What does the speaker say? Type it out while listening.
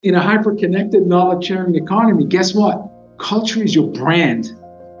In a hyper-connected, knowledge-sharing economy, guess what? Culture is your brand.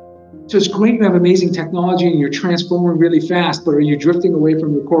 So it's great to have amazing technology and you're transforming really fast, but are you drifting away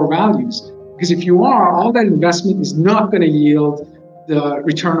from your core values? Because if you are, all that investment is not going to yield the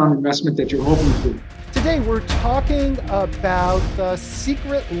return on investment that you're hoping for. Today, we're talking about the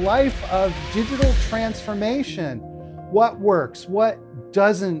secret life of digital transformation. What works, what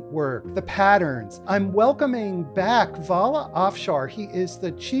doesn't work, the patterns. I'm welcoming back Vala Afshar. He is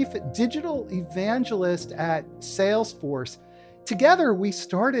the Chief Digital Evangelist at Salesforce. Together, we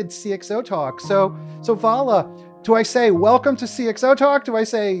started CXO Talk. So Vala, do I say welcome to CXO Talk? Do I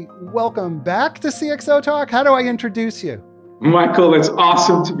say welcome back to CXO Talk? How do I introduce you? Michael, it's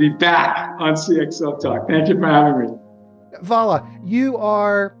awesome to be back on CXO Talk. Thank you for having me. Vala, you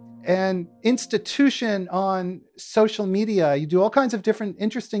are an institution on social media. You do all kinds of different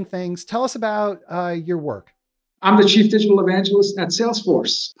interesting things. Tell us about your work. I'm the Chief Digital Evangelist at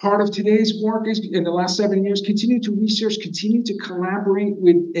Salesforce. Part of today's work is, in the last 7 years, continue to research, continue to collaborate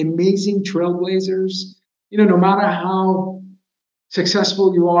with amazing trailblazers. No matter how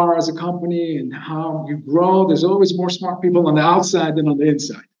successful you are as a company and how you grow, there's always more smart people on the outside than on the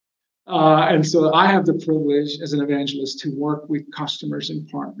inside. And so I have the privilege as an evangelist to work with customers and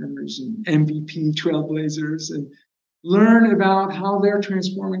partners and MVP trailblazers and learn about how they're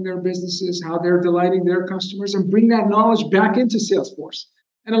transforming their businesses, how they're delighting their customers, and bring that knowledge back into Salesforce.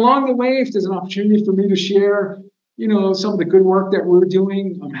 And along the way, if there's an opportunity for me to share, some of the good work that we're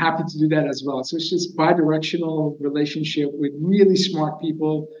doing, I'm happy to do that as well. So it's just bi-directional relationship with really smart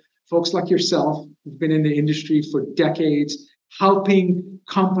people, folks like yourself who've been in the industry for decades, helping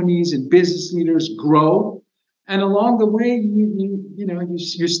companies and business leaders grow. And along the way,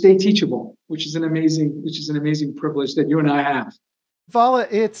 you stay teachable, which is an amazing privilege that you and I have. Vala,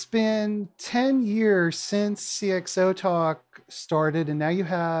 it's been 10 years since CXO Talk started, and now you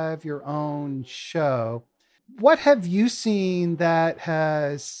have your own show. What have you seen that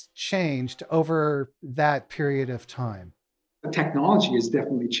has changed over that period of time? The technology has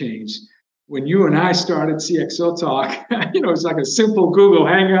definitely changed. When you and I started CXO Talk, it's like a simple Google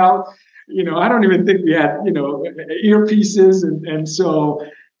Hangout. I don't even think we had, earpieces. And so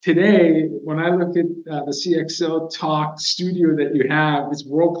today, when I look at the CXO Talk studio that you have, it's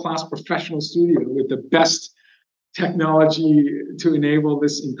world-class professional studio with the best technology to enable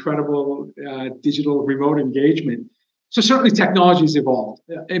this incredible digital remote engagement. So certainly technology has evolved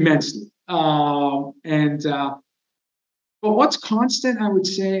immensely. But what's constant, I would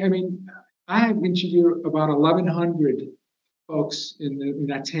say, I have interviewed about 1,100 folks in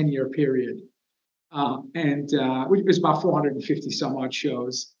that 10-year period. Which was about 450 some odd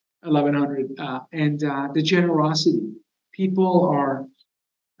shows, 1,100. The generosity. People are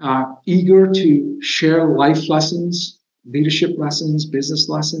eager to share life lessons, leadership lessons, business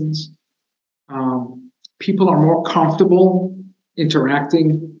lessons. People are more comfortable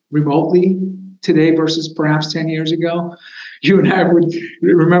interacting remotely today versus perhaps 10 years ago. You and I would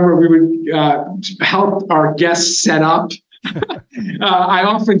remember we would help our guests set up. I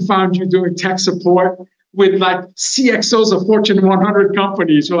often found you doing tech support with like CXOs of Fortune 100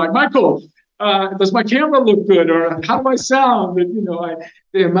 companies. You're like, Michael, does my camera look good? Or how do I sound? And,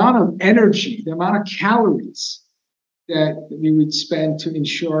 the amount of energy, the amount of calories that we would spend to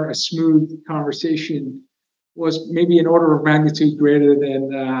ensure a smooth conversation was maybe an order of magnitude greater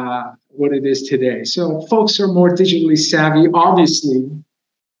than what it is today. So folks are more digitally savvy. Obviously,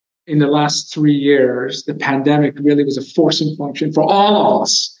 in the last 3 years, the pandemic really was a forcing function for all of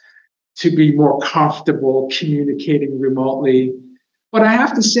us to be more comfortable communicating remotely. But I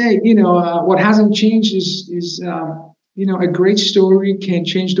have to say, what hasn't changed is a great story can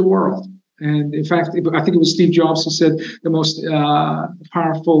change the world. And in fact, I think it was Steve Jobs who said the most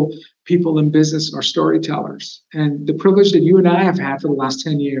powerful people in business are storytellers. And the privilege that you and I have had for the last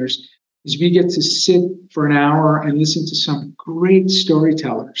 10 years is we get to sit for an hour and listen to some great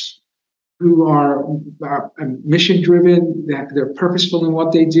storytellers who are mission-driven, that they're purposeful in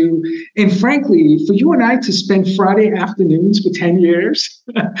what they do. And frankly, for you and I to spend Friday afternoons for 10 years,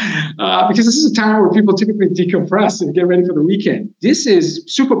 because this is a time where people typically decompress and get ready for the weekend. This is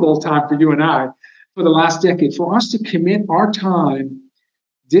Super Bowl time for you and I for the last decade. For us to commit our time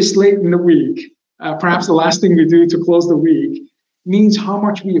this late in the week, perhaps the last thing we do to close the week, means how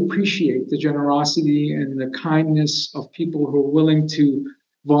much we appreciate the generosity and the kindness of people who are willing to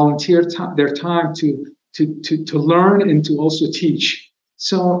volunteer their time to learn and to also teach.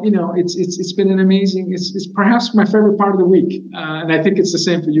 So it's been an amazing. It's perhaps my favorite part of the week, and I think it's the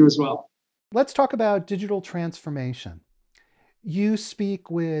same for you as well. Let's talk about digital transformation. You speak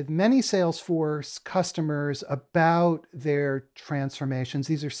with many Salesforce customers about their transformations.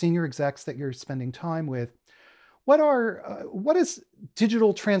 These are senior execs that you're spending time with. What does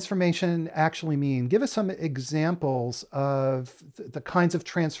digital transformation actually mean? Give us some examples of the kinds of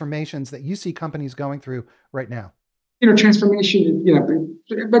transformations that you see companies going through right now. Transformation,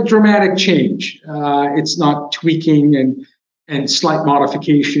 but dramatic change. It's not tweaking and slight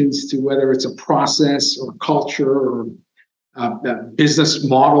modifications to whether it's a process or culture or a business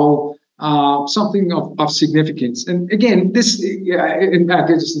model, something of significance. And again, this in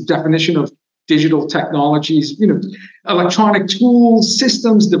fact is the definition of digital technologies, electronic tools,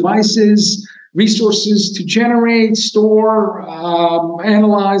 systems, devices, resources to generate, store,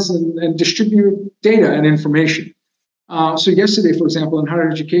 analyze, and distribute data and information. So yesterday, for example, in higher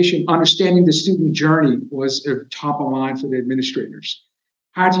education, understanding the student journey was top of mind for the administrators.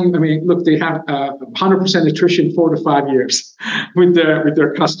 How do you, look, they have 100% attrition 4 to 5 years with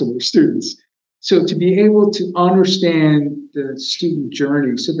their customers, students. So to be able to understand the student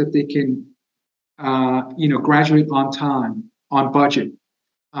journey so that they can, graduate on time, on budget,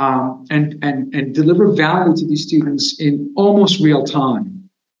 and deliver value to these students in almost real time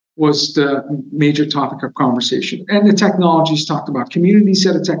was the major topic of conversation. And the technologies talked about community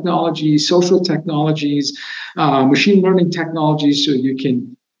set of technologies, social technologies, machine learning technologies, so you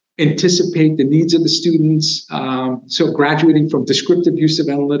can anticipate the needs of the students. So graduating from descriptive use of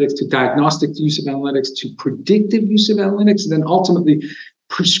analytics to diagnostic use of analytics to predictive use of analytics, and then ultimately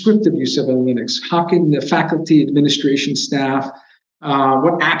prescriptive use of analytics. How can the faculty, administration, staff,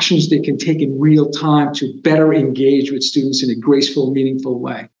 what actions they can take in real time to better engage with students in a graceful, meaningful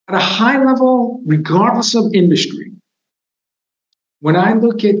way. At a high level, regardless of industry, when I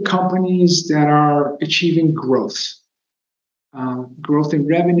look at companies that are achieving growth in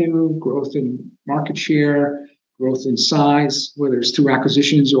revenue, growth in market share, growth in size, whether it's through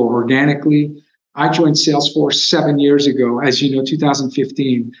acquisitions or organically. I joined Salesforce 7 years ago, as you know,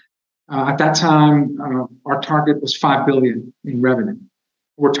 2015. At that time, our target was $5 billion in revenue.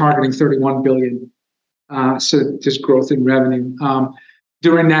 We're targeting $31 billion. So there's growth in revenue.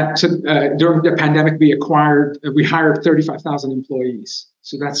 During the pandemic, we hired 35,000 employees.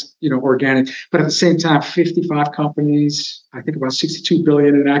 So that's, organic. But at the same time, 55 companies, I think about $62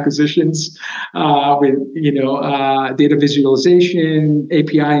 billion in acquisitions, with, data visualization,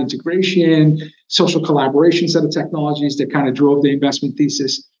 API integration, social collaboration set of technologies that kind of drove the investment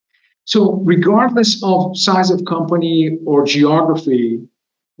thesis. So regardless of size of company or geography,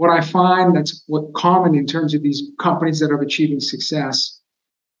 what I find that's what common in terms of these companies that are achieving success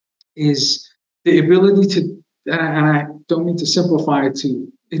is the ability to, and I don't mean to simplify it,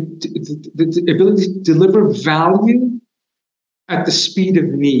 the ability to deliver value at the speed of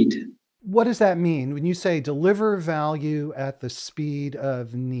need. What does that mean when you say deliver value at the speed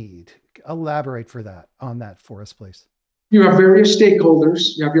of need? Elaborate on that for us, please. You have various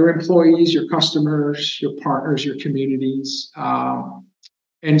stakeholders. You have your employees, your customers, your partners, your communities.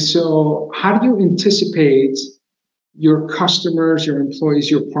 And so how do you anticipate your customers, your employees,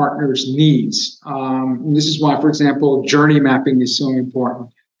 your partners' needs? And this is why, for example, journey mapping is so important.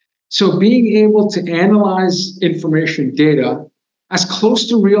 So being able to analyze information data as close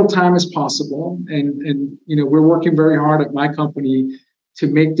to real time as possible. And we're working very hard at my company to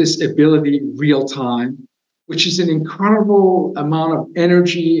make this ability real time, which is an incredible amount of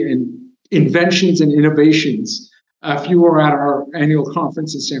energy and inventions and innovations. If you were at our annual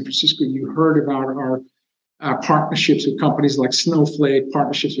conference in San Francisco, you heard about our partnerships with companies like Snowflake,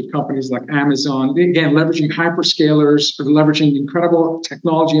 partnerships with companies like Amazon, again, leveraging hyperscalers, leveraging incredible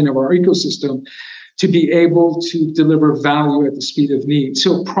technology in our ecosystem to be able to deliver value at the speed of need.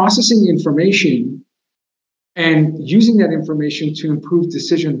 So processing information and using that information to improve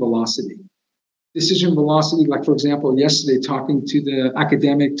decision velocity. Decision velocity, like, for example, yesterday, talking to the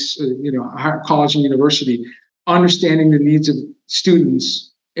academics, college and university, understanding the needs of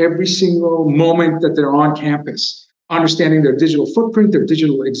students every single moment that they're on campus, understanding their digital footprint, their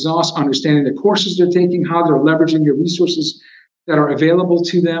digital exhaust, understanding the courses they're taking, how they're leveraging the resources that are available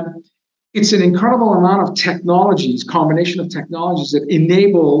to them. It's an incredible amount of technologies, combination of technologies that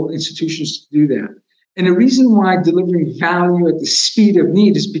enable institutions to do that. And the reason why delivering value at the speed of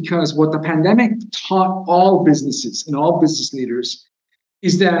need is because what the pandemic taught all businesses and all business leaders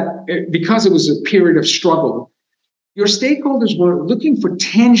is that because it was a period of struggle, your stakeholders were looking for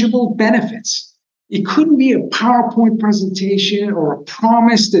tangible benefits. It couldn't be a PowerPoint presentation or a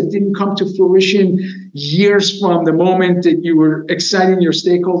promise that didn't come to fruition years from the moment that you were exciting your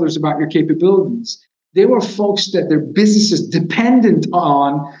stakeholders about your capabilities. They were folks that their businesses dependent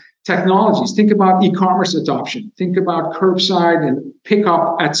on technologies. Think about e-commerce adoption. Think about curbside and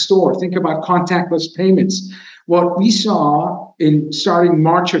pickup at store. Think about contactless payments. What we saw in starting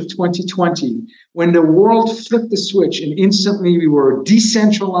March of 2020, when the world flipped the switch and instantly we were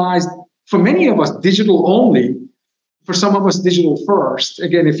decentralized, for many of us, digital only, for some of us, digital first.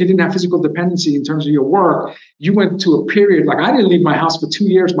 Again, if you didn't have physical dependency in terms of your work, you went to a period like I didn't leave my house for 2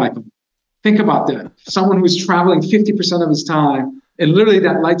 years, Michael. Think about that. Someone who's traveling 50% of his time, and literally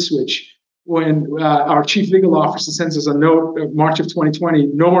that light switch when our chief legal officer sends us a note March of 2020,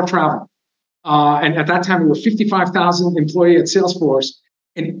 no more travel. And at that time, we were 55,000 employee at Salesforce.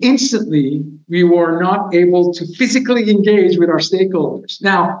 And instantly, we were not able to physically engage with our stakeholders.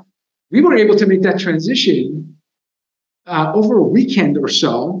 Now, we were able to make that transition over a weekend or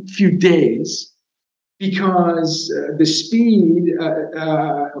so, few days, because the speed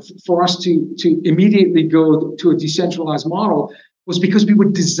for us to immediately go to a decentralized model was because we were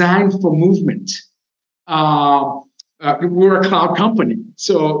designed for movement. We're a cloud company.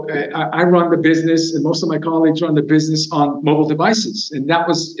 So I run the business, and most of my colleagues run the business on mobile devices. And that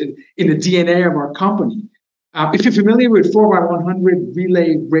was in the DNA of our company. If you're familiar with 4x100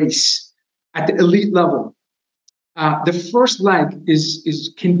 relay race at the elite level, the first leg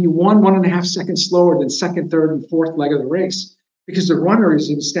can be 1.5 seconds slower than second, third, and fourth leg of the race because the runner is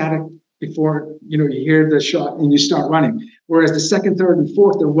in static before you hear the shot and you start running. Whereas the second, third, and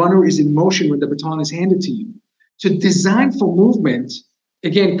fourth, the runner is in motion when the baton is handed to you. So designed for movement,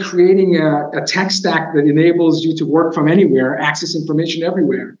 again, creating a tech stack that enables you to work from anywhere, access information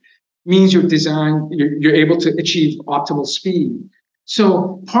everywhere, means you're able to achieve optimal speed.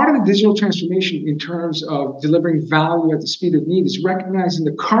 So part of the digital transformation in terms of delivering value at the speed of need is recognizing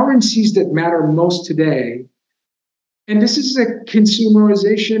the currencies that matter most today. And this is a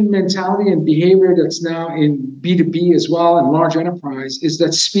consumerization mentality and behavior that's now in B2B as well and large enterprise, is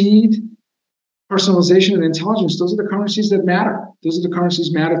that speed, personalization, and intelligence, those are the currencies that matter. Those are the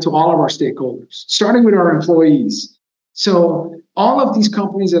currencies that matter to all of our stakeholders, starting with our employees. So all of these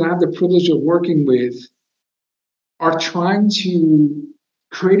companies that I have the privilege of working with are trying to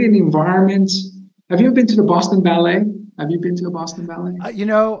create an environment. Have you ever been to the Boston Ballet? Have you been to the Boston Ballet?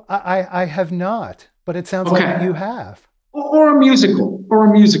 I have not, but it sounds like you have. Or a musical.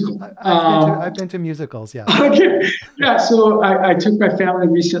 I've been to musicals, yeah. Okay. Yeah, so I took my family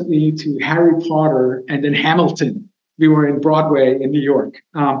recently to Harry Potter and then Hamilton. We were in Broadway in New York.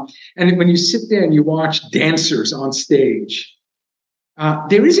 And when you sit there and you watch dancers on stage,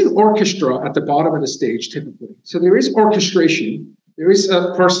 there is an orchestra at the bottom of the stage typically. So there is orchestration. There is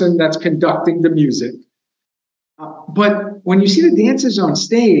a person that's conducting the music. But when you see the dancers on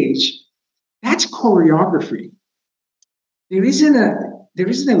stage, that's choreography. There isn't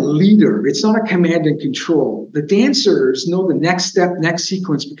a leader. It's not a command and control. The dancers know the next step, next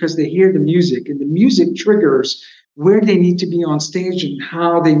sequence because they hear the music, and the music triggers where they need to be on stage and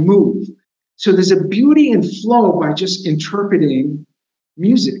how they move. So there's a beauty and flow by just interpreting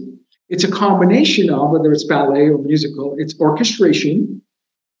music. It's a combination of, whether it's ballet or musical, it's orchestration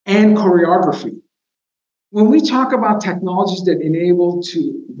and choreography. When we talk about technologies that enable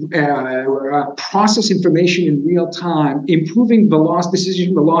to process information in real time, improving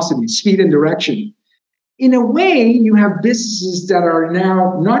decision velocity, speed, and direction, in a way, you have businesses that are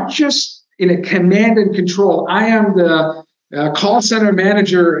now not just in a command and control. I am the call center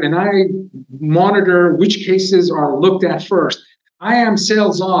manager, and I monitor which cases are looked at first. I am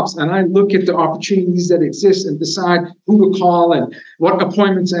sales ops, and I look at the opportunities that exist and decide who to call and what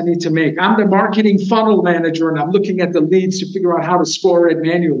appointments I need to make. I'm the marketing funnel manager, and I'm looking at the leads to figure out how to score it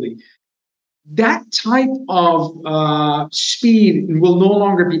manually. That type of speed will no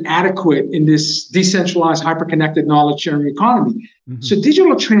longer be adequate in this decentralized, hyper-connected knowledge-sharing economy. Mm-hmm. So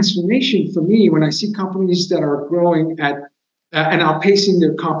digital transformation, for me, when I see companies that are growing at and outpacing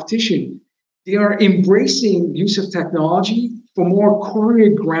their competition, they are embracing use of technology for more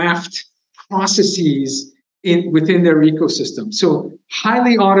choreographed processes within their ecosystem. So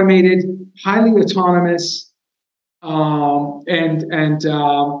highly automated, highly autonomous, with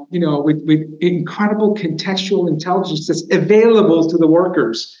incredible contextual intelligence that's available to the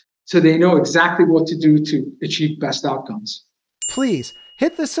workers, so they know exactly what to do to achieve best outcomes. Please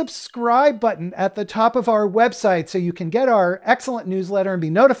hit the subscribe button at the top of our website so you can get our excellent newsletter and be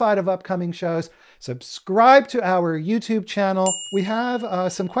notified of upcoming shows. Subscribe to our YouTube channel. We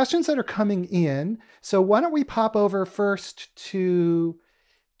have some questions that are coming in. So why don't we pop over first to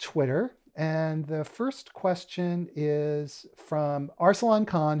Twitter? And the first question is from Arsalan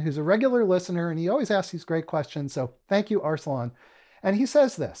Khan, who's a regular listener, and he always asks these great questions. So thank you, Arsalan. And he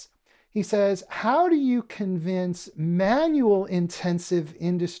says this: He says, how do you convince manual intensive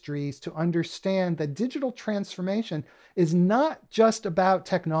industries to understand that digital transformation is not just about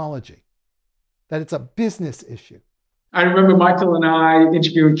technology, that it's a business issue? I remember Michael and I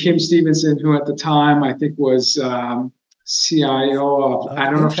interviewing Kim Stevenson, who at the time I think was CIO of, I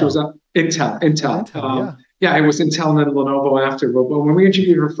don't know if she was at Intel. Yeah, it was Intel and then Lenovo after. But when we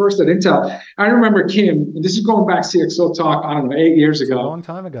interviewed her first at Intel, I remember Kim, and this is going back CXO Talk, I don't know, 8 years ago. A long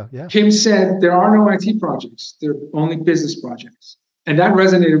time ago, yeah. Kim said, there are no IT projects. There are only business projects. And that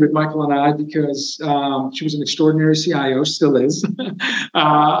resonated with Michael and I because she was an extraordinary CIO, still is.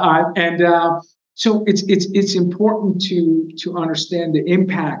 So it's important to understand the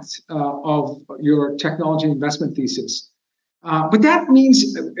impact of your technology investment thesis. But that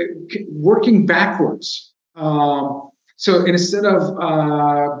means working backwards. So instead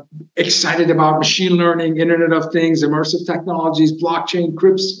of excited about machine learning, Internet of Things, immersive technologies, blockchain,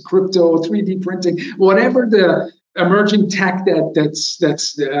 crypto, 3D printing, whatever the emerging tech that's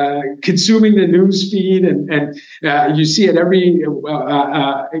consuming the news feed, and you see at every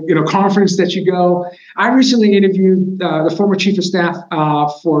conference that you go. I recently interviewed the former chief of staff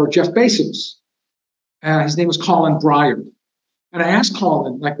for Jeff Bezos. His name was Colin Breyer. And I asked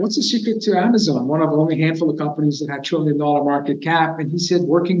Colin, what's the secret to Amazon, one of only a handful of companies that had $1 trillion market cap? And he said,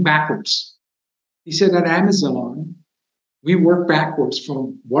 working backwards. He said, at Amazon, we work backwards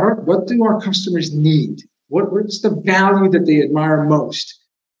from what do our customers need? What's the value that they admire most?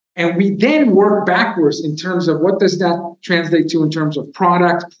 And we then work backwards in terms of what does that translate to in terms of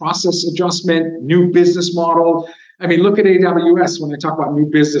product, process adjustment, new business model. I mean, look at AWS when I talk about new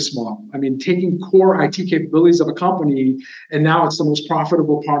business model. I mean, taking core IT capabilities of a company, and now it's the most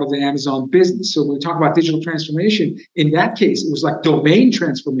profitable part of the Amazon business. So when we talk about digital transformation, in that case, it was like domain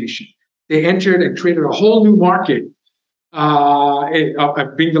transformation. They entered and created a whole new market,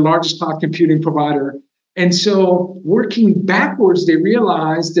 being the largest cloud computing provider. And so working backwards, they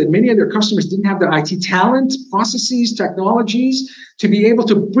realized that many of their customers didn't have the IT talent, processes, technologies to be able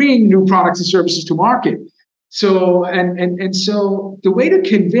to bring new products and services to market. So, and so the way to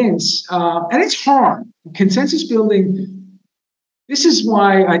convince, and it's hard, consensus building, this is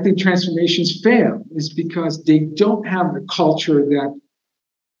why I think transformations fail, is because they don't have a culture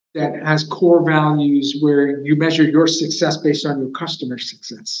that has core values where you measure your success based on your customer's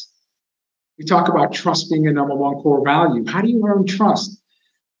success. We talk about trust being a number one core value. How do you earn trust?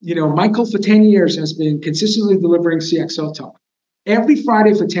 Michael for 10 years has been consistently delivering CXO Talk every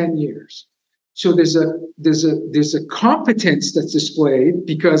Friday for 10 years. So there's a competence that's displayed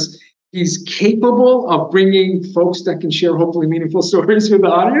because he's capable of bringing folks that can share hopefully meaningful stories with the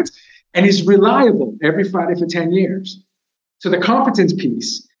audience, and he's reliable every Friday for 10 years. So the competence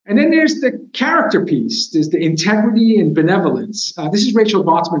piece. And then there's the character piece. There's the integrity and benevolence. This is Rachel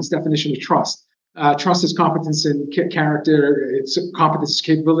Botsman's definition of trust. Trust is competence and character. It's competence is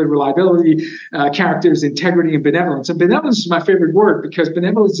capability, reliability. Character is integrity and benevolence. And benevolence is my favorite word because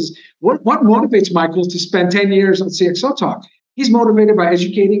benevolence is what motivates Michael to spend 10 years on CXO Talk. He's motivated by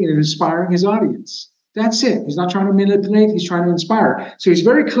educating and inspiring his audience. That's it. He's not trying to manipulate. He's trying to inspire. So he's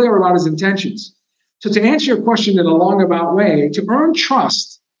very clear about his intentions. So to answer your question in a long-about way, to earn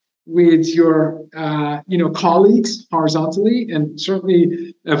trust with your colleagues horizontally and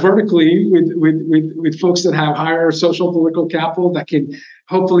certainly vertically with folks that have higher social political capital that can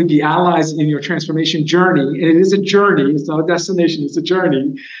hopefully be allies in your transformation journey. And it is a journey. It's not a destination. It's a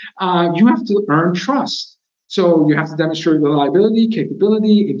journey. You have to earn trust. So you have to demonstrate reliability,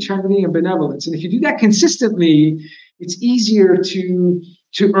 capability, integrity, and benevolence. And if you do that consistently, it's easier to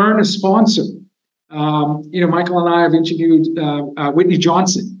earn a sponsor. Michael and I have interviewed Whitney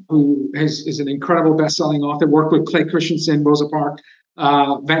Johnson, who is an incredible best-selling author, worked with Clay Christensen, Rosa Parks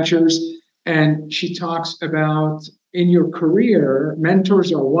Ventures. And she talks about in your career,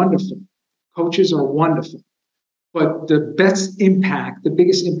 mentors are wonderful. Coaches are wonderful. But the biggest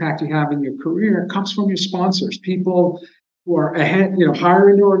impact you have in your career comes from your sponsors, people who are ahead, higher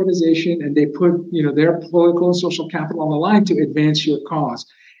in the organization, and they put, their political and social capital on the line to advance your cause.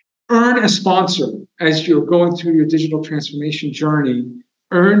 Earn a sponsor as you're going through your digital transformation journey.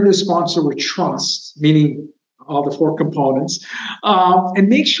 Earn the sponsor with trust, meaning all the four components, and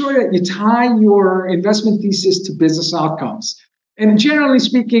make sure that you tie your investment thesis to business outcomes. And generally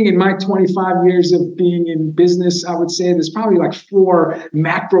speaking, in my 25 years of being in business, I would say there's probably like 4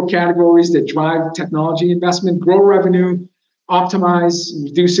 macro categories that drive technology investment: grow revenue, optimize,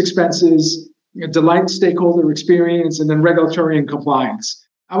 reduce expenses, delight stakeholder experience, and then regulatory and compliance.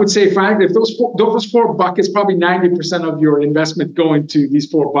 I would say, frankly, if those four buckets, probably 90% of your investment go into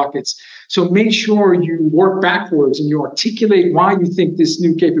these four buckets. So make sure you work backwards and you articulate why you think this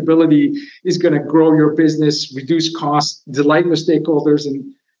new capability is going to grow your business, reduce costs, delight your stakeholders, and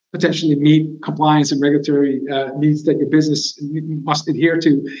potentially meet compliance and regulatory needs that your business must adhere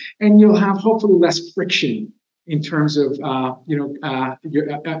to. And you'll have hopefully less friction in terms of along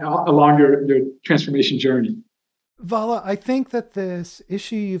your transformation journey. Vala, I think that this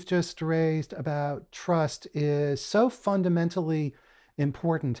issue you've just raised about trust is so fundamentally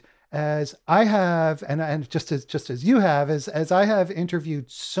important. As I have, and just as you have, as I have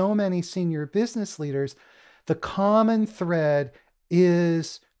interviewed so many senior business leaders, the common thread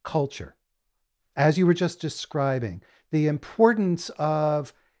is culture. As you were just describing, the importance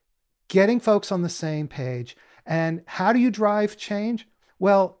of getting folks on the same page. And how do you drive change?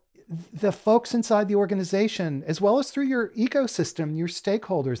 Well, the folks inside the organization, as well as through your ecosystem, your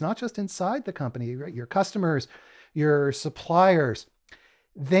stakeholders, not just inside the company, right? Your customers, your suppliers,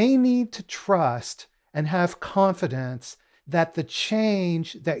 they need to trust and have confidence that the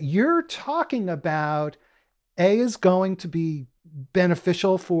change that you're talking about, A, is going to be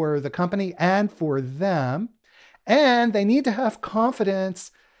beneficial for the company and for them. And they need to have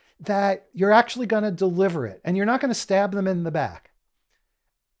confidence that you're actually going to deliver it and you're not going to stab them in the back.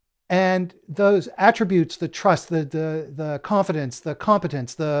 And those attributes, the trust, the confidence, the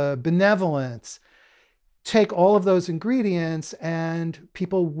competence, the benevolence, take all of those ingredients and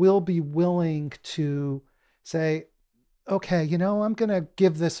people will be willing to say, okay, I'm going to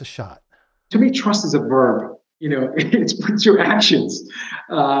give this a shot. To me, trust is a verb. It's your actions.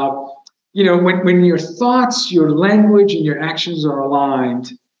 When your thoughts, your language, and your actions are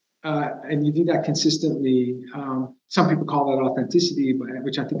aligned, and you do that consistently, some people call that authenticity,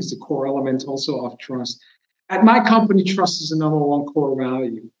 which I think is a core element also of trust. At my company, trust is the number one core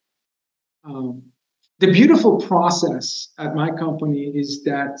value. The beautiful process at my company is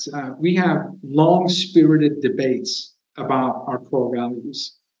that we have long-spirited debates about our core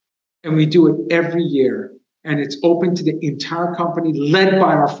values. And we do it every year. And it's open to the entire company, led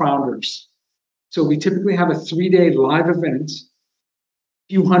by our founders. So we typically have a 3-day live event.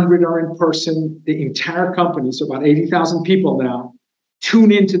 Few hundred are in person. The entire company, so about 80,000 people now,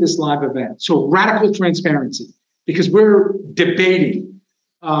 tune into this live event. So radical transparency, because we're debating.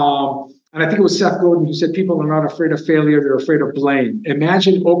 And I think it was Seth Godin who said people are not afraid of failure, they're afraid of blame.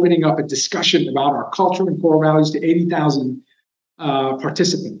 Imagine opening up a discussion about our culture and core values to 80,000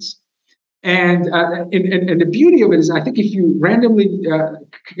 participants. And the beauty of it is, I think if you randomly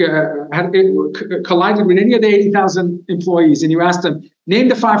collided with any of the 80,000 employees and you asked them, name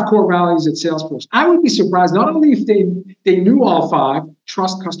the 5 core values at Salesforce, I would be surprised not only if they knew all 5,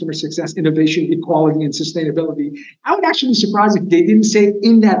 trust, customer success, innovation, equality, and sustainability. I would actually be surprised if they didn't say it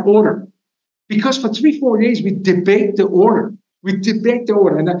in that order. Because for 3-4 days, we debate the order.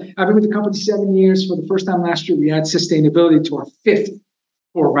 And I've been with the company 7 years. For the first time last year, we add sustainability to our 5th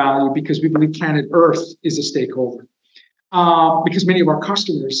core value because we believe planet Earth is a stakeholder. Because many of our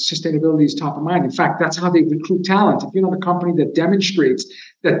customers, sustainability is top of mind. In fact, that's how they recruit talent. If you're not a company that demonstrates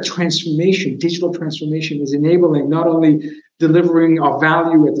that transformation, digital transformation, is enabling not only delivering our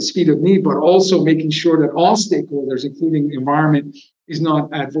value at the speed of need, but also making sure that all stakeholders, including the environment, is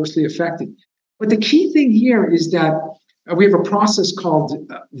not adversely affected. But the key thing here is that we have a process called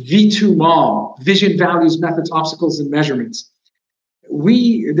V2MOM, Vision, Values, Methods, Obstacles, and Measurements.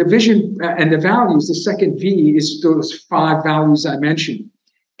 The vision and the values, the second V is those 5 values I mentioned.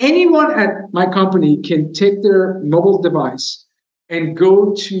 Anyone at my company can take their mobile device and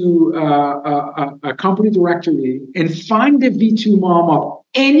go to a company directory and find the V2MOM of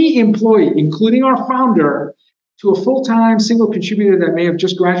any employee, including our founder, to a full-time single contributor that may have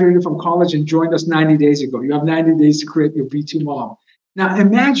just graduated from college and joined us 90 days ago. You have 90 days to create your V2MOM. Now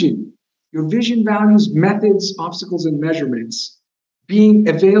imagine your vision, values, methods, obstacles, and measurements being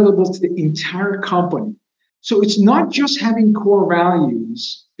available to the entire company. So it's not just having core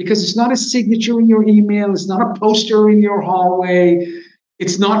values, because it's not a signature in your email, it's not a poster in your hallway,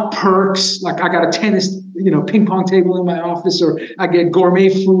 it's not perks, like I got a tennis, ping pong table in my office, or I get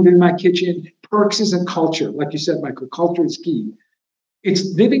gourmet food in my kitchen. Perks is a culture. Like you said, Michael, culture is key. It's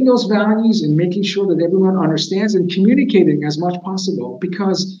living those values and making sure that everyone understands and communicating as much possible,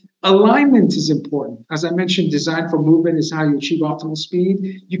 because alignment is important. As I mentioned, design for movement is how you achieve optimal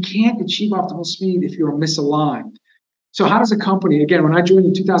speed. You can't achieve optimal speed if you're misaligned. So how does a company, again, when I joined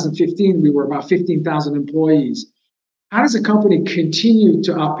in 2015, we were about 15,000 employees. How does a company continue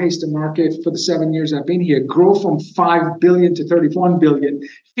to outpace the market for the 7 years I've been here, grow from 5 billion to 31 billion,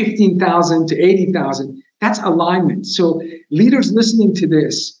 15,000 to 80,000? That's alignment. So leaders listening to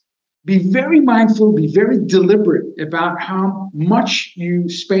this, be very mindful, be very deliberate about how much you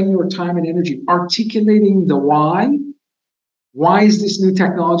spend your time and energy articulating the why. Why is this new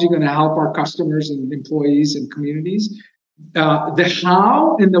technology going to help our customers and employees and communities? The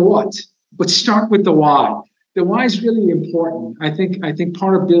how and the what, but start with the why. The why is really important. I think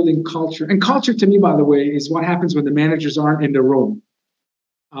part of building culture, and culture to me, by the way, is what happens when the managers aren't in the room.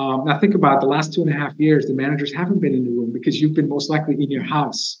 Now think about it, the last 2.5 years, the managers haven't been in the room because you've been most likely in your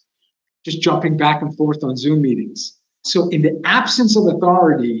house, just jumping back and forth on Zoom meetings. So in the absence of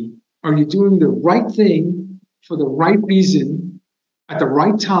authority, are you doing the right thing for the right reason at the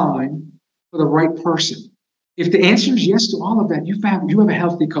right time for the right person? If the answer is yes to all of that, you have a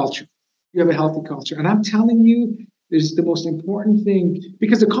healthy culture. You have a healthy culture. And I'm telling you, is the most important thing,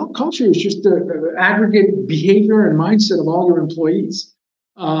 because the culture is just the aggregate behavior and mindset of all your employees.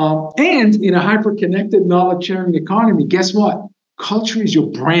 And in a hyper-connected, knowledge-sharing economy, guess what? Culture is your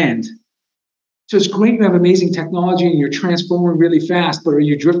brand. So it's great to have amazing technology and you're transforming really fast, but are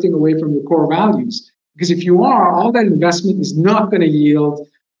you drifting away from your core values? Because if you are, all that investment is not going to yield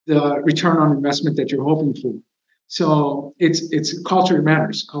the return on investment that you're hoping for. So it's culture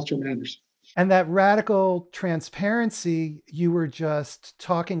matters. Culture matters. And that radical transparency you were just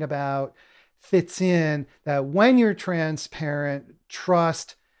talking about fits in that when you're transparent,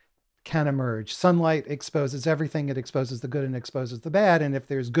 trust can emerge. Sunlight exposes everything. It exposes the good and exposes the bad. And if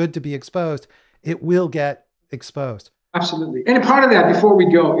there's good to be exposed, it will get exposed. Absolutely. And a part of that, before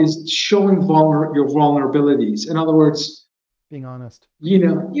we go, is showing your vulnerabilities. In other words, being honest. Being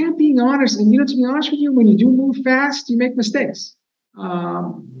honest. And, to be honest with you, when you do move fast, you make mistakes.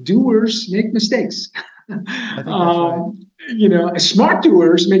 Doers make mistakes. I think that's right. Smart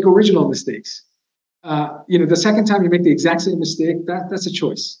doers make original mistakes. The second time you make the exact same mistake, that's a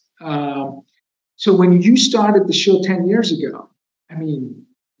choice. So when you started the show 10 years ago,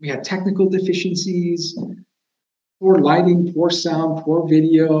 we had technical deficiencies, poor lighting, poor sound, poor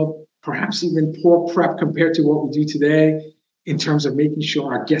video, perhaps even poor prep compared to what we do today in terms of making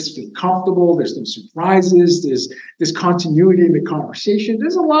sure our guests feel comfortable. There's no surprises. There's continuity in the conversation.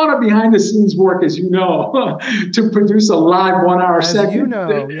 There's a lot of behind the scenes work, as you know, to produce a live 1 hour segment. You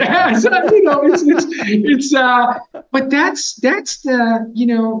know, yeah. But that's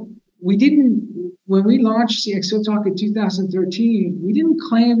we didn't, when we launched CXO Talk in 2013, we didn't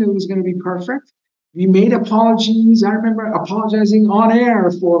claim it was going to be perfect. We made apologies. I remember apologizing on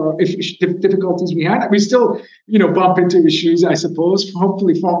air for difficulties we had. We still, bump into issues, I suppose,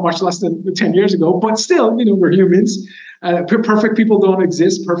 hopefully for much less than 10 years ago. But still, we're humans. Perfect people don't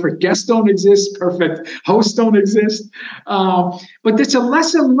exist. Perfect guests don't exist. Perfect hosts don't exist. But it's a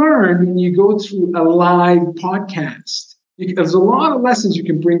lesson learned when you go through a live podcast. There's a lot of lessons you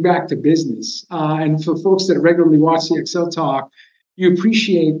can bring back to business. And for folks that regularly watch CXO Talk, you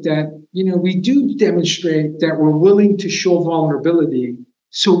appreciate that, we do demonstrate that we're willing to show vulnerability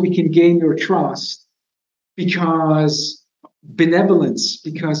so we can gain your trust because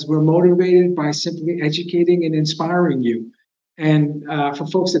we're motivated by simply educating and inspiring you. And for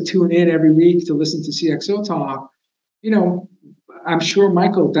folks that tune in every week to listen to CXO Talk, I'm sure,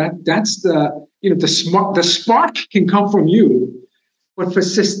 Michael, that's the spark can come from you. But for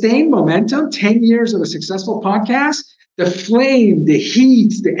sustained momentum, 10 years of a successful podcast, the flame, the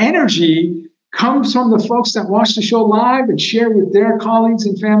heat, the energy comes from the folks that watch the show live and share with their colleagues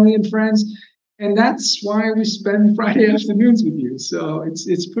and family and friends. And that's why we spend Friday afternoons with you. So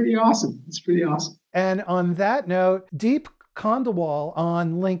it's pretty awesome. It's pretty awesome. And on that note, Deep Khandelwal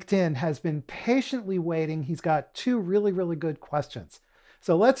on LinkedIn has been patiently waiting. He's got 2 really, really good questions.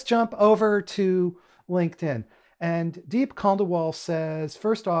 So let's jump over to LinkedIn. And Deep Khandelwal says,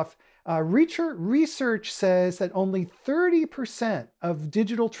 first off, research says that only 30% of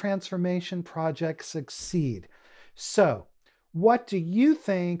digital transformation projects succeed. So what do you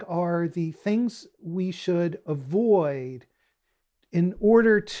think are the things we should avoid in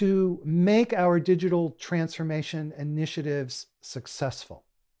order to make our digital transformation initiatives successful?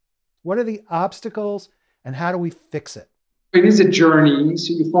 What are the obstacles and how do we fix it? It is a journey.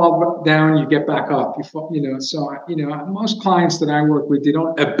 So you fall down, you get back up. Most clients that I work with, they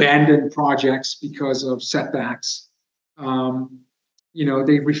don't abandon projects because of setbacks.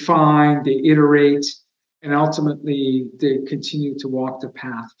 They refine, they iterate, and ultimately they continue to walk the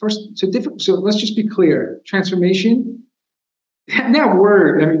path. So let's just be clear. Transformation, that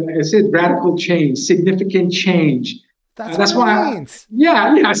word, like I said, radical change, significant change. That's what it means.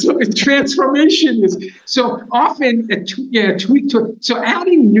 So transformation is so often a tweak to. So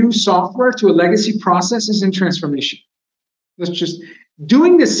adding new software to a legacy process is in transformation. Let's just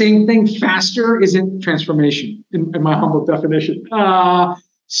doing the same thing faster isn't transformation, in my humble definition.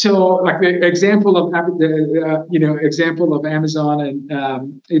 So, like the example of example of Amazon and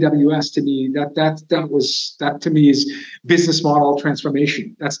AWS, to me, that to me is business model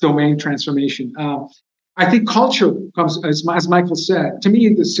transformation. That's domain transformation. I think culture comes, as Michael said. To me,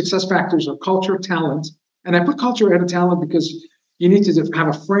 the success factors are culture, talent, and I put culture ahead of talent because you need to have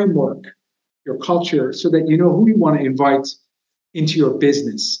a framework, your culture, so that you know who you want to invite into your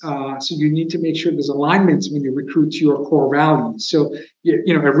business. So you need to make sure there's alignment when you recruit to your core values. So,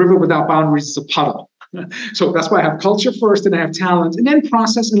 a river without boundaries is a puddle. So that's why I have culture first, and I have talent, and then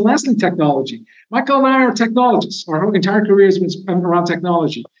process, and lastly, technology. Michael and I are technologists. Our whole entire career has been spent around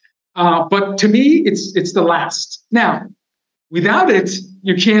technology. But to me, it's the last. Now, without it,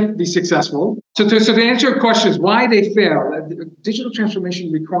 you can't be successful. So to answer your questions, why they fail, digital transformation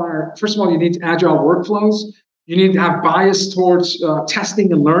require, first of all, you need agile workflows. You need to have bias towards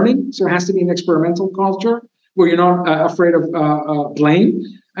testing and learning. So it has to be an experimental culture where you're not afraid of blame.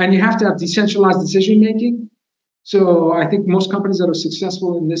 And you have to have decentralized decision-making. So I think most companies that are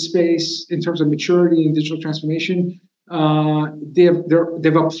successful in this space, in terms of maturity and digital transformation,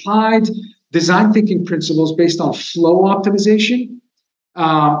 they've applied design thinking principles based on flow optimization,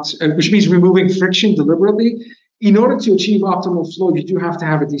 which means removing friction deliberately. In order to achieve optimal flow, you do have to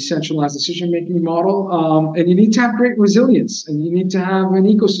have a decentralized decision-making model, and you need to have great resilience, and you need to have an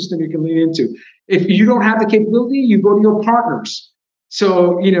ecosystem you can lean into. If you don't have the capability, you go to your partners.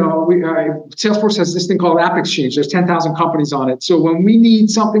 So, Salesforce has this thing called AppExchange. There's 10,000 companies on it. So when we need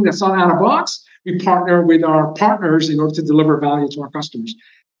something that's not out of box, we partner with our partners in order to deliver value to our customers.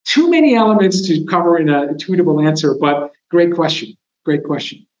 Too many elements to cover in a tweetable answer, but great question. Great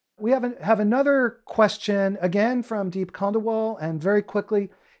question. We have another question, again, from Deep Khandelwal, and very quickly,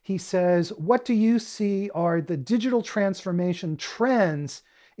 he says, what do you see are the digital transformation trends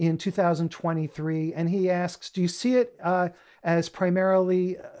in 2023? And he asks, do you see it as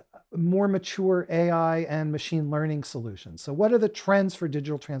primarily more mature AI and machine learning solutions? So what are the trends for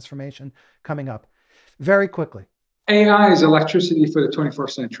digital transformation coming up? Very quickly. AI is electricity for the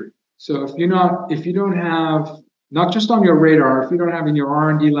 21st century. So if you don't have, not just on your radar, if you don't have in your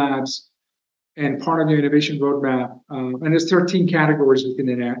R&D labs and part of your innovation roadmap, and there's 13 categories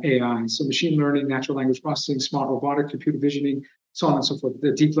within AI. So machine learning, natural language processing, smart robotic, computer visioning, so on and so forth,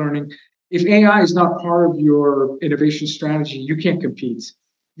 the deep learning. If AI is not part of your innovation strategy, you can't compete.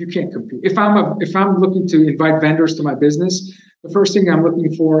 You can't compete. If I'm looking to invite vendors to my business, the first thing I'm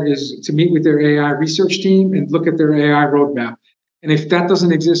looking for is to meet with their AI research team and look at their AI roadmap. And if that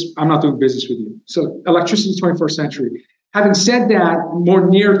doesn't exist, I'm not doing business with you. So electricity is 21st century. Having said that, more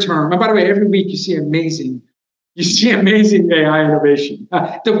near term, and by the way, every week you see amazing AI innovation.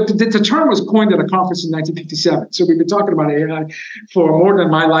 The term was coined at a conference in 1957. So we've been talking about AI for more than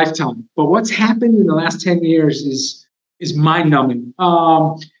my lifetime. But what's happened in the last 10 years is mind-numbing.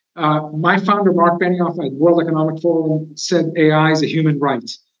 My founder, Mark Benioff at World Economic Forum, said AI is a human right.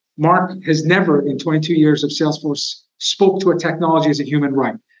 Mark has never, in 22 years of Salesforce, spoke to a technology as a human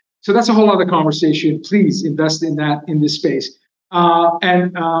right. So that's a whole other conversation. Please invest in that in this space. But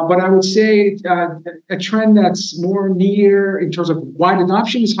I would say a trend that's more near in terms of wide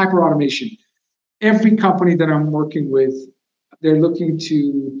adoption is hyperautomation. Every company that I'm working with, they're looking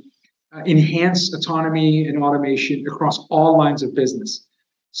to enhance autonomy and automation across all lines of business.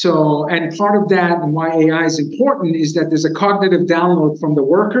 So, and part of that and why AI is important is that there's a cognitive download from the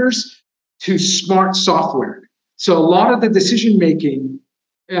workers to smart software. So a lot of the decision making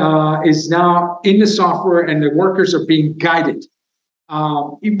is now in the software, and the workers are being guided.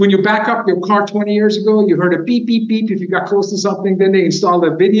 When you back up your car 20 years ago, you heard a beep, beep, beep if you got close to something. Then they installed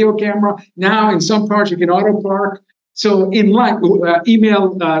a video camera. Now in some cars you can auto park. So in life,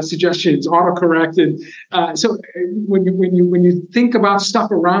 email suggestions, autocorrect, and so when you think about stuff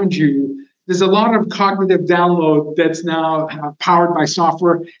around you, there's a lot of cognitive download that's now powered by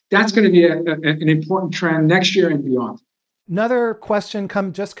software. That's going to be an important trend next year and beyond. Another question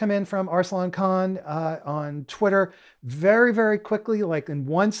just come in from Arslan Khan on Twitter. Very, very quickly, like in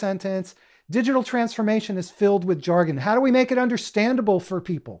one sentence, digital transformation is filled with jargon. How do we make it understandable for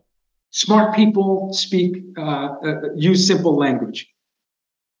people? Smart people use simple language.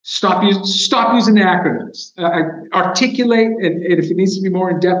 Stop using the acronyms. Articulate, and if it needs to be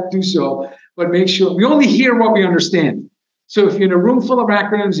more in depth, do so. But make sure we only hear what we understand. So if you're in a room full of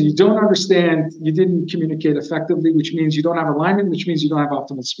acronyms and you don't understand, you didn't communicate effectively, which means you don't have alignment, which means you don't have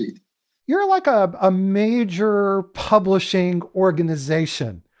optimal speed. You're like a major publishing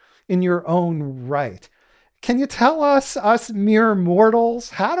organization in your own right. Can you tell us mere mortals,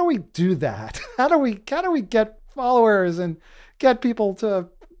 how do we do that? How do we get followers and get people to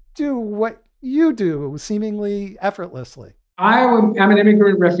do what you do seemingly effortlessly? I'm an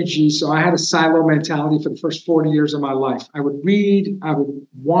immigrant refugee, so I had a silo mentality for the first 40 years of my life. I would read, I would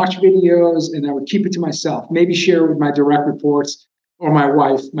watch videos, and I would keep it to myself, maybe share it with my direct reports or my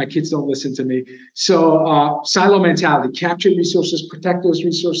wife. My kids don't listen to me. So silo mentality, capture resources, protect those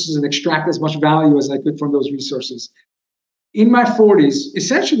resources, and extract as much value as I could from those resources. In my 40s,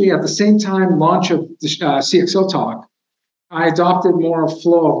 essentially at the same time launch of the CXO Talk, I adopted more of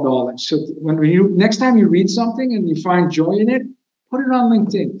flow of knowledge. So next time you read something and you find joy in it, put it on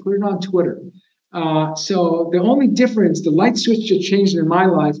LinkedIn, put it on Twitter. So the only difference, the light switch that changed in my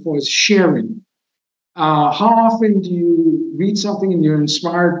life was sharing. How often do you read something and you're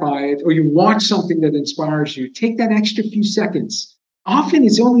inspired by it, or you watch something that inspires you? Take that extra few seconds. Often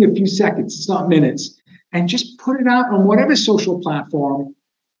it's only a few seconds, it's not minutes, and just put it out on whatever social platform.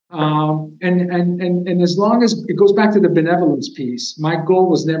 And as long as it goes back to the benevolence piece, my goal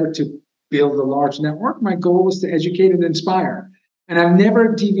was never to build a large network. My goal was to educate and inspire. And I've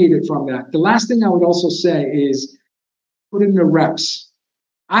never deviated from that. The last thing I would also say is put in the reps.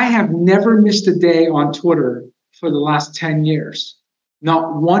 I have never missed a day on Twitter for the last 10 years.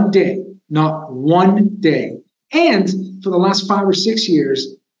 Not one day, not one day. And for the last 5 or 6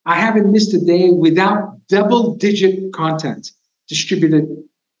 years, I haven't missed a day without double-digit content distributed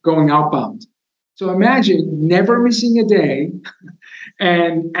going outbound. So imagine never missing a day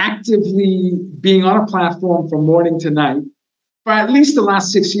and actively being on a platform from morning to night. For at least the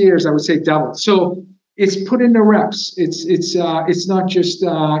last 6 years, I would say double. So it's put in the reps. It's not just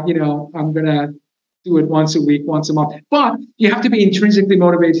I'm gonna do it once a week, once a month. But you have to be intrinsically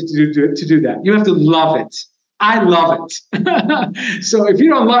motivated to do that. You have to love it. I love it. So if you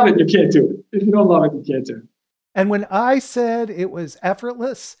don't love it, you can't do it. If you don't love it, you can't do it. And when I said it was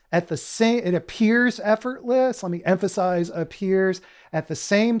effortless, it appears effortless. Let me emphasize appears. At the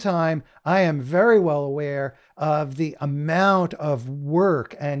same time, I am very well aware of the amount of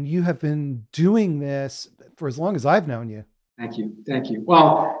work, and you have been doing this for as long as I've known you. Thank you. Thank you.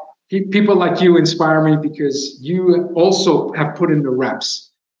 Well, people like you inspire me because you also have put in the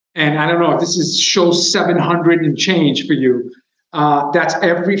reps. And I don't know if this is show 700 and change for you. That's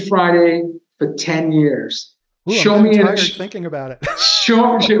every Friday for 10 years. Ooh, show me thinking about it.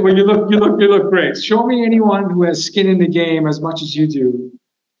 Well, you look great. Show me anyone who has skin in the game as much as you do,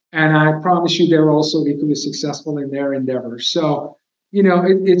 and I promise you, they're also equally successful in their endeavors. So,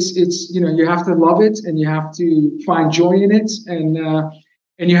 it's you have to love it, and you have to find joy in it, and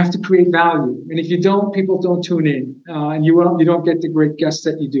you have to create value. And if you don't, people don't tune in, and you don't get the great guests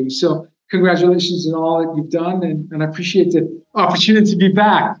that you do. So, congratulations on all that you've done, and I appreciate the opportunity to be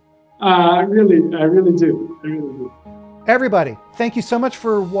back. I really do. Everybody, thank you so much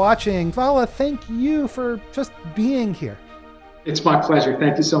for watching. Vala, thank you for just being here. It's my pleasure.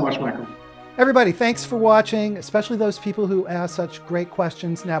 Thank you so much, Michael. Everybody, thanks for watching, especially those people who ask such great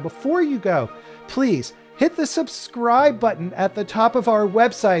questions. Now, before you go, please hit the subscribe button at the top of our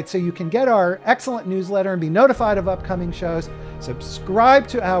website so you can get our excellent newsletter and be notified of upcoming shows. Subscribe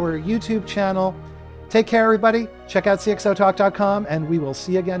to our YouTube channel. Take care, everybody. Check out cxotalk.com, and we will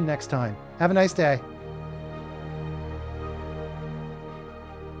see you again next time. Have a nice day.